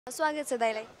स्वागत छ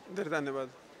दाइलाई। धेरै धन्यवाद।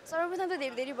 सर्वप्रथम त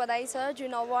धेरै बधाई छ जुन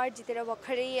अवार्ड जितेर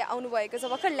भर्खरै आउनुभएको छ,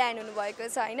 भर्खर ल्यान्ड हुनुभएको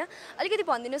छ हैन। अलिकति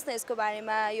भनिदिनुहोस् न यसको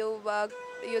बारेमा,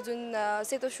 यो जुन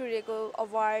सेतो सूर्यको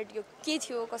अवार्ड यो के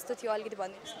थियो, कस्तो थियो, अलिकति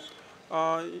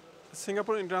भनिदिनुहोस्।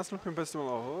 सिङ्गापुर इन्टरनेसनल फिल्म फेस्टिभल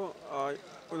हो।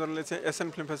 उनीहरूले चाहिँ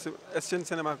एसियन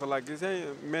सिनेमाको लागि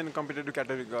चाहिँ मेन कम्पिटेटिभ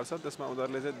क्याटेगोरी गर्छ। त्यसमा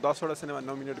उनीहरूले चाहिँ 10वटा सिनेमा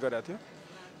नोमिनेट गरेको थियो।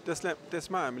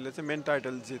 त्यसमा हामीले चाहिँ मेन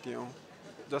टाइटल जित्यौँ,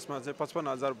 जसमा चाहिँ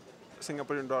 55,000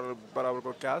 सिङ्गापुरियन डलर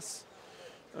बराबरको क्यास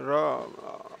र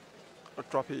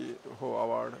ट्रफी हो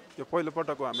अवार्ड। यो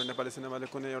पहिलोपटक हो हाम्रो नेपाली सिनेमाले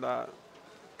कुनै एउटा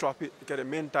ट्रफी के अरे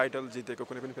मेन टाइटल जितेको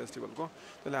कुनै पनि फेस्टिभलको।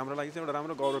 त्यसले हाम्रो लागि चाहिँ एउटा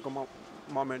राम्रो गौरवको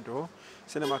मोमेन्ट हो।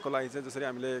 सिनेमाको लागि चाहिँ जसरी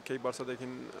हामीले केही वर्षदेखि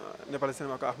नेपाली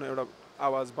सिनेमाको आफ्नो एउटा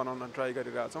आवाज बनाउन ट्राई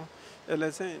गरिरहेछौँ, यसले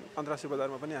चाहिँ अन्तर्राष्ट्रिय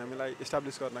बजारमा पनि हामीलाई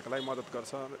इस्टाब्लिस गर्नका लागि मद्दत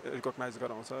गर्छ, रिकग्नाइज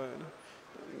गराउँछ होइन,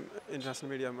 इन्टरनेसनल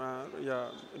मिडियामा या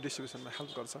डिस्ट्रिब्युसनमा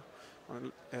हेल्प गर्छ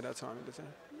हेरेको छौँ हामीले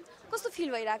चाहिँ। कस्तो फिल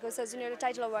भइरहेको छ जुन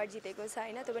एउटा टाइटल अवार्ड जितेको छ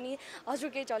होइन, त्यो पनि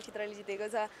हजुरकै चलचित्रले जितेको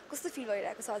छ, कस्तो फिल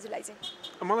भइरहेको छ हजुरलाई चाहिँ?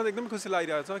 मलाई एकदम खुसी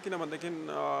लागिरहेको छ, किनभनेदेखि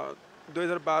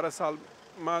 2012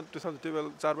 सालमा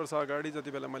 2012 4 वर्ष अगाडि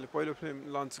जति बेला मैले पहिलो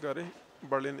फिल्म लन्च गरेँ,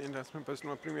 बर्लिन इन्टरनेसनल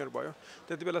फेस्टिभलमा प्रिमियर भयो,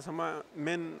 त्यति बेलासम्म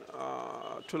मेन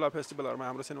ठुला फेस्टिभलहरूमा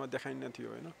हाम्रो सिनेमा देखाइने थियो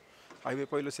होइन,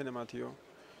 हाइवे पहिलो सिनेमा थियो।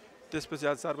 त्यसपछि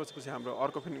आज 4 वर्षपछि हाम्रो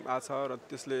अर्को फिल्म आएको छ र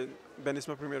त्यसले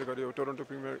भेनिसमा प्रिमियर गर्यो। टोरन्टो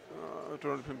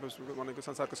फिल्म फेस्टिभल भनेको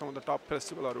संसारको सबभन्दा टप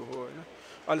फेस्टिभलहरू हो होइन।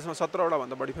 अहिलेसम्म 17वटा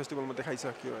भन्दा बढी फेस्टिभलमा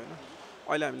देखाइसक्यो होइन।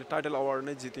 अहिले हामीले टाइटल अवार्ड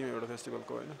नै जित्यौँ एउटा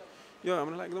फेस्टिभलको होइन। यो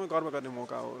हाम्रो लागि एकदमै गर्व गर्ने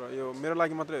मौका हो र यो मेरो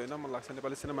लागि मात्रै होइन, मलाई लाग्छ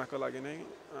नेपाली सिनेमाको लागि नै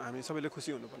हामी सबैले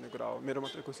खुसी हुनुपर्ने कुरा हो। मेरो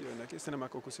मात्रै खुसी होइन कि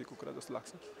सिनेमाको खुसीको कुरा जस्तो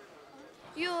लाग्छ।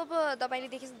 यो अब तपाईँले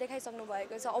देखाइसक्नु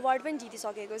भएको छ, अवार्ड पनि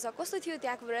जितिसकेको छ, कस्तो थियो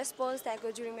त्यहाँको रेस्पोन्स, त्यहाँको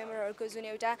जुरी मेम्बरहरूको जुन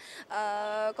एउटा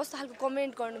कस्तो खालको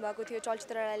कमेन्ट गर्नुभएको थियो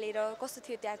चलचित्रलाई लिएर, कस्तो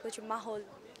थियो त्यहाँको चाहिँ माहौल?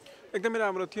 एकदमै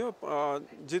राम्रो थियो।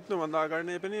 जित्नुभन्दा अगाडि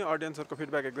नै पनि अडियन्सहरूको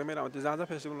फिडब्याक एकदमै राम्रो थियो। जहाँ जहाँ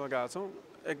फेस्टिभलमा गएको छौँ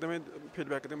एकदमै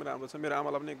फिडब्याक एकदमै राम्रो छ। मेरो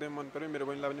आमालाई पनि एकदमै मन पऱ्यो, मेरो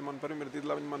बहिनीलाई पनि मन पऱ्यो, मेरो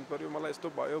दिदीलाई पनि मन पऱ्यो। मलाई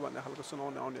यस्तो भयो भन्ने खालको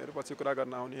सुनाउने आउनेहरू, पछि कुरा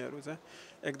गर्न आउनेहरू चाहिँ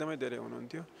एकदमै धेरै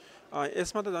हुनुहुन्थ्यो।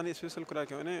 यसमा त झन् स्पेसल कुरा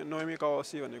के हो भने नोएमी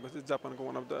कावासाकी भनेको चाहिँ जापानको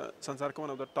संसारको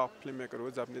one of the top film maker हो,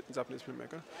 जापानिज फिल्म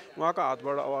मेकर। उहाँको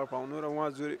हातबाट अवार्ड पाउनु र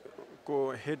उहाँ जुरीको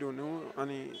हेड हुनु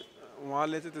अनि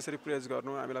उहाँले चाहिँ त्यसरी प्रेज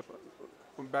गर्नु, हामीलाई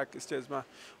ब्याक स्टेजमा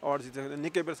अवार्ड जितेको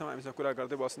निकै बेरसम्म हामीसँग कुरा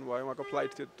गर्दै बस्नुभयो। उहाँको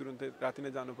फ्लाइट थियो, तुरुन्तै राति नै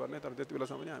जानुपर्ने, तर त्यति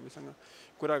बेलासम्म पनि हामीसँग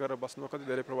कुरा गरेर बस्नुभयो। कति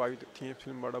धेरै प्रभावित थिएँ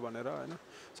फिल्मबाट भनेर होइन,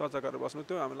 चर्चा गरेर बस्नु,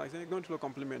 त्यो हाम्रो लागि चाहिँ एकदमै ठुलो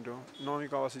कम्प्लिमेन्ट हो। नोएमी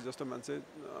कावासाकी जस्तो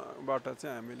मान्छेबाट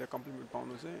चाहिँ हामीले कम्प्लिमेन्ट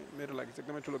पाउनु चाहिँ मेरो लागि चाहिँ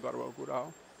एकदमै ठुलो गर्वको कुरा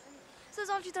हो। सो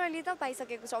चलचित्रले त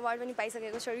पाइसकेको छ, अवार्ड पनि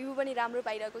पाइसकेको छ, रिभ्यू पनि राम्रो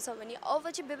पाइरहेको छ भने अब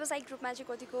चाहिँ व्यावसायिक रूपमा चाहिँ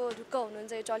कतिको ढुक्क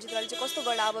हुनुहुन्छ यो चलचित्रले चाहिँ कस्तो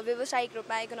गर्दा अब व्यावसायिक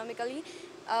रूपमा इकोनोमिकली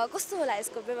कस्तो होला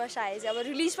यसको व्यवसाय चाहिँ? अब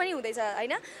रिलिज पनि हुँदैछ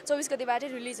होइन, 24 गतिबाटै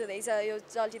रिलिज हुँदैछ यो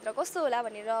चलचित्र, कस्तो होला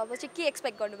भनेर अब चाहिँ के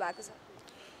एक्सपेक्ट गर्नुभएको छ?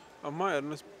 म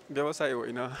हेर्नुहोस् व्यवसाय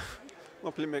होइन, म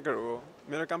फिल्म मेकर हो,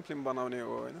 मेरो काम फिल्म बनाउने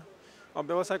हो होइन। अब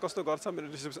व्यवसाय कस्तो गर्छ मेरो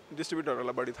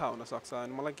डिस्ट्रिब्युटरहरूलाई बढी थाहा हुनसक्छ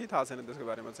अनि मलाई केही थाहा छैन त्यसको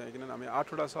बारेमा चाहिँ, किनभने हामी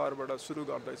 8वटा सहरबाट सुरु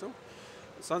गर्दैछौँ।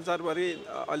 संसारभरि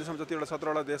अहिलेसम्म जतिवटा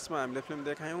 17वटा देशमा हामीले फिल्म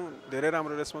देखायौँ, धेरै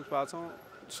राम्रो रेस्पोन्स पाएको छौँ।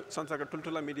 संसारका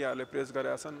ठुल्ठुला मिडियाहरूले प्रेस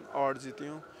गरेका छन्, अवार्ड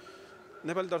जित्यौँ।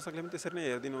 नेपाली दर्शकले पनि त्यसरी नै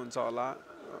हेरिदिनुहुन्छ होला,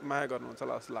 माया गर्नुहुन्छ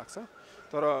होला जस्तो लाग्छ।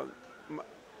 तर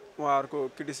उहाँहरूको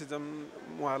क्रिटिसिजम,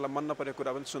 उहाँहरूलाई मन नपरेको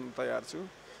कुरा पनि सुन्न तयार छु।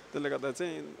 त्यसले गर्दा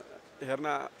चाहिँ हेर्न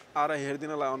आएर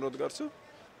हेरिदिनलाई अनुरोध गर्छु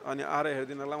अनि आएर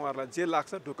हेरिदिनलाई उहाँहरूलाई जे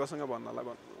लाग्छ ढुक्कसँग भन्नलाई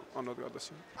अनुरोध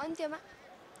गर्दछु। अन्त्यमा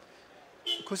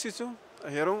खुसी छु,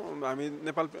 हेरौँ हामी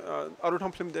नेपाल अरू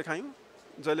ठाउँ फिल्म देखायौँ,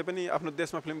 जहिले पनि आफ्नो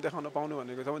देशमा फिल्म देखाउन पाउनु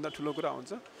भनेको सबभन्दा ठुलो कुरा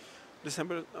हुन्छ।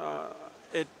 डिसेम्बर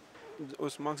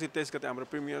 8 मङ्सिर 23 गते हाम्रो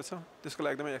प्रिमियर छ, त्यसको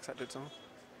लागि एकदमै एक्साइटेड छौँ।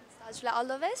 हजुरलाई अल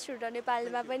द बेस्ट र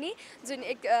नेपालमा पनि जुन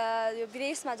यो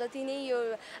विदेशमा जति नै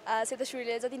यो सेतो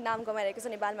सूर्यले जति नाम कमाइरहेको छ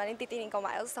नेपालमा नै त्यति नै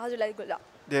कमायोस्। हजुरलाई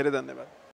धेरै धन्यवाद।